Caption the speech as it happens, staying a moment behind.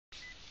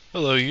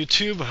Hello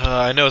YouTube.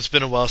 I know it's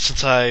been a while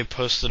since I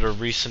posted a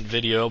recent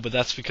video, but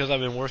that's because I've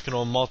been working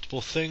on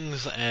multiple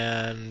things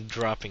and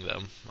dropping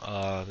them.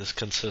 This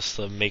consists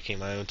of making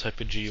my own type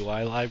of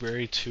GUI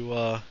library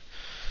to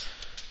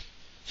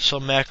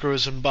some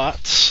macros and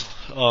bots.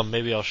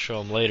 Maybe I'll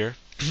show them later.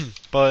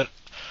 But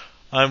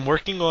I'm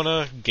working on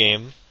a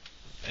game,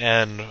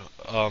 and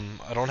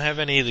I don't have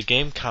any of the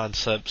game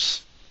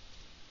concepts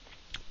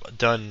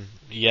done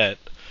yet.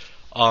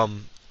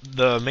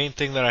 The main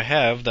thing that I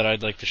have that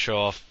I'd like to show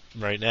off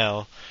right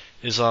now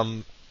is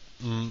the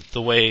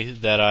way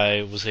that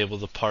I was able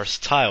to parse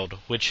tiled,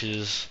 which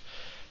is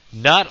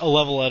not a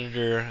level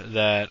editor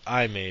that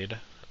I made.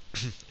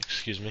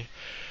 Excuse me.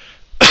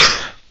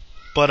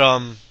 But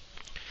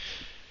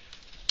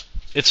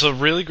it's a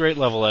really great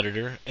level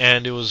editor,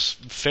 and it was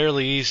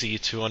fairly easy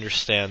to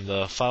understand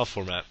the file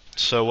format.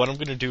 So what I'm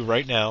going to do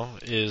right now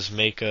is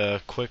make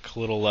a quick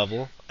little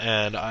level,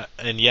 and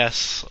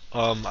yes,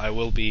 I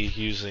will be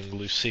using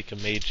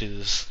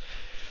LusikkaMage's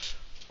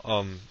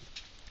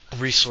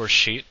resource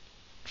sheet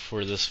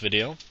for this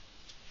video,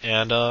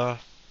 and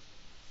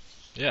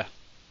yeah.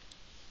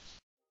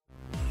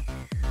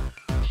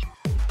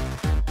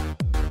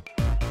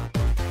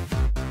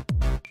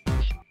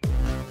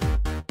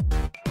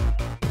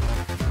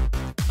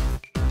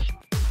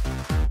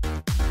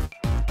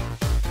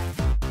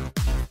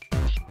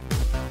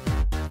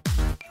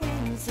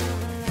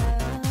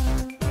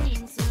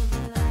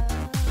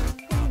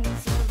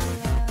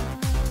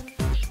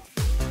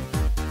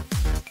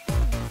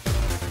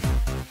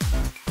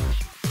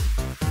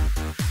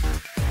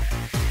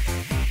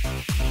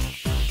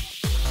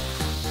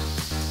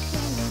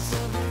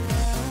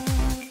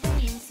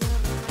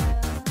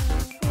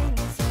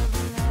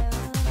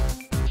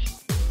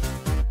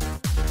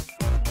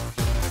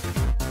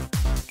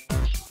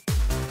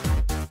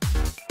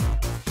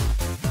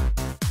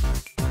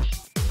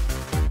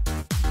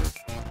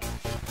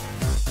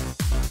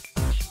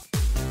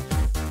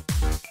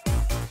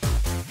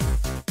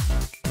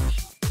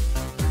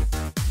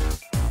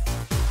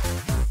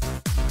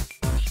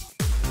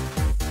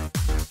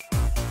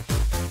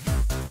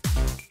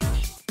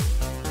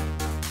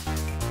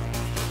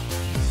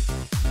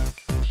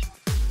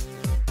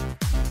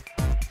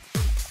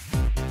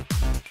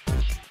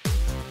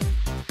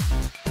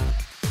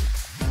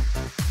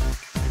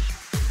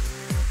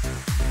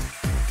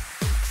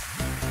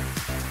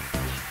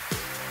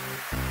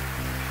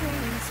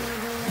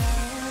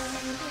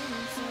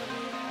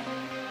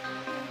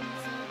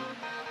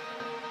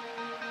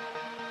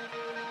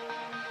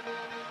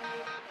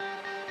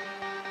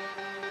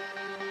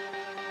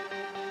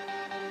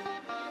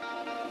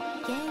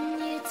 Can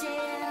you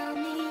tell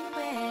me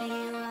where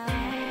you are?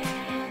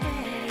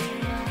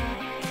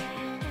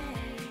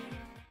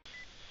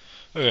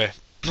 Okay.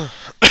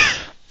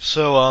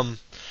 So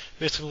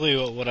basically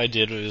what I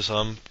did was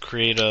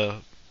create a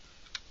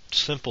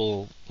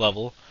simple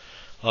level.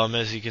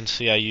 As you can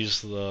see, I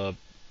used the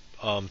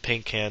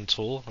paint can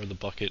tool, or the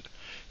bucket,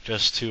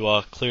 just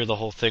to clear the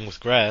whole thing with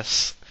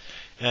grass.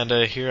 And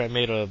here I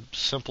made a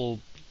simple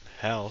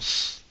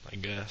house, I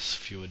guess,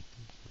 if you would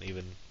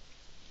even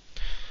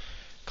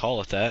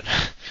call it that.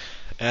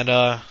 And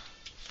I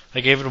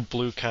gave it a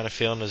blue kind of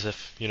feeling, as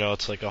if, you know,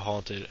 it's like a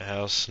haunted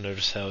house.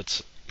 Notice how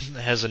it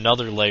has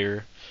another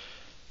layer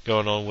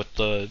going on with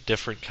the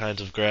different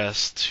kinds of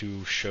grass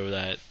to show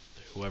that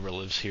whoever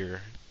lives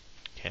here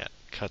can't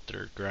cut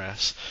their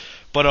grass.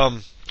 But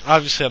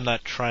obviously I'm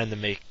not trying to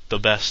make the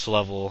best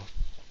level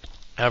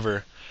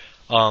ever.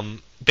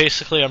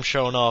 Basically I'm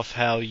showing off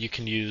how you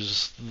can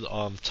use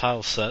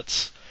tile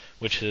sets,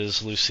 which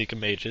is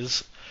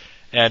LusikkaMage's,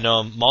 and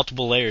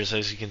multiple layers.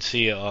 As you can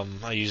see,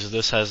 I use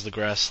this as the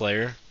grass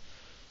layer,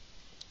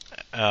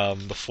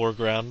 the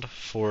foreground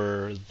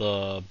for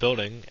the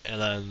building, and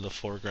then the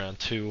foreground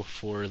too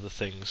for the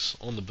things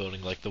on the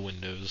building, like the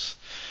windows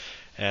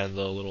and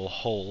the little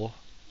hole.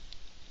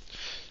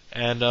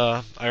 And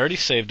I already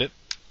saved it,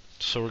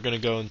 so we're going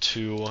to go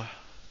into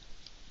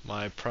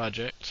my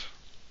project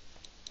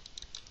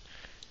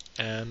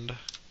and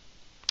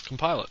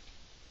compile it.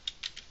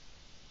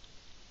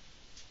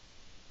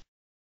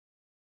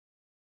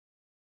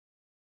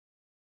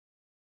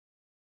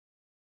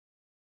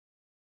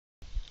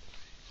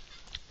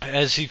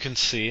 As you can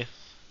see,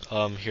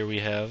 here we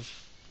have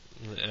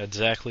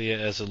exactly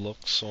as it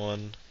looks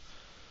on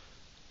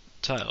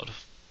tiled.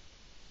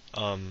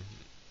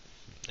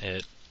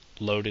 It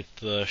loaded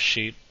the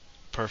sheet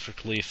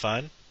perfectly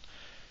fine.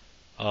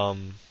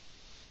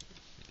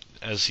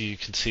 As you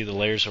can see, the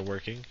layers are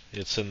working.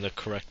 It's in the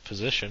correct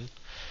position.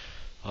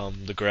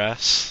 The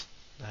grass,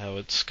 how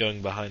it's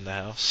going behind the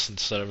house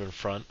instead of in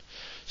front.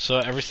 So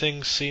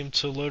everything seemed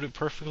to load it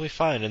perfectly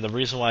fine. And the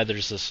reason why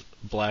there's this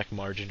black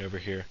margin over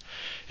here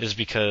is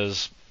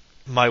because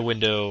my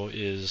window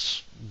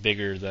is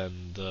bigger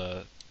than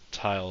the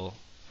tiled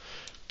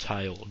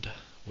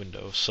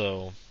window.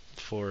 So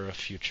for a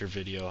future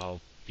video,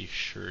 I'll be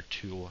sure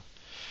to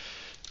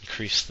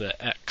increase the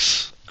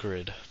X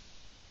grid.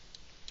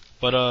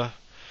 But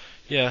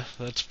yeah,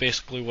 that's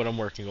basically what I'm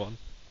working on.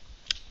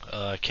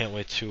 I can't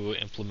wait to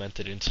implement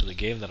it into the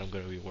game that I'm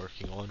going to be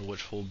working on,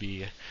 which will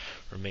be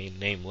remain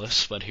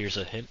nameless. But here's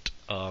a hint.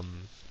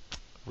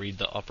 Read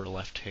the upper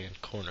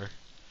left-hand corner.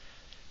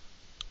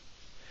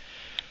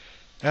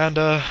 And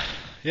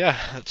yeah,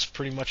 that's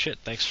pretty much it.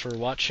 Thanks for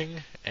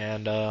watching,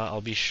 and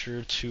I'll be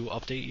sure to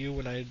update you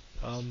when I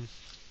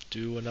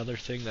do another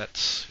thing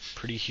that's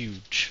pretty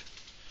huge.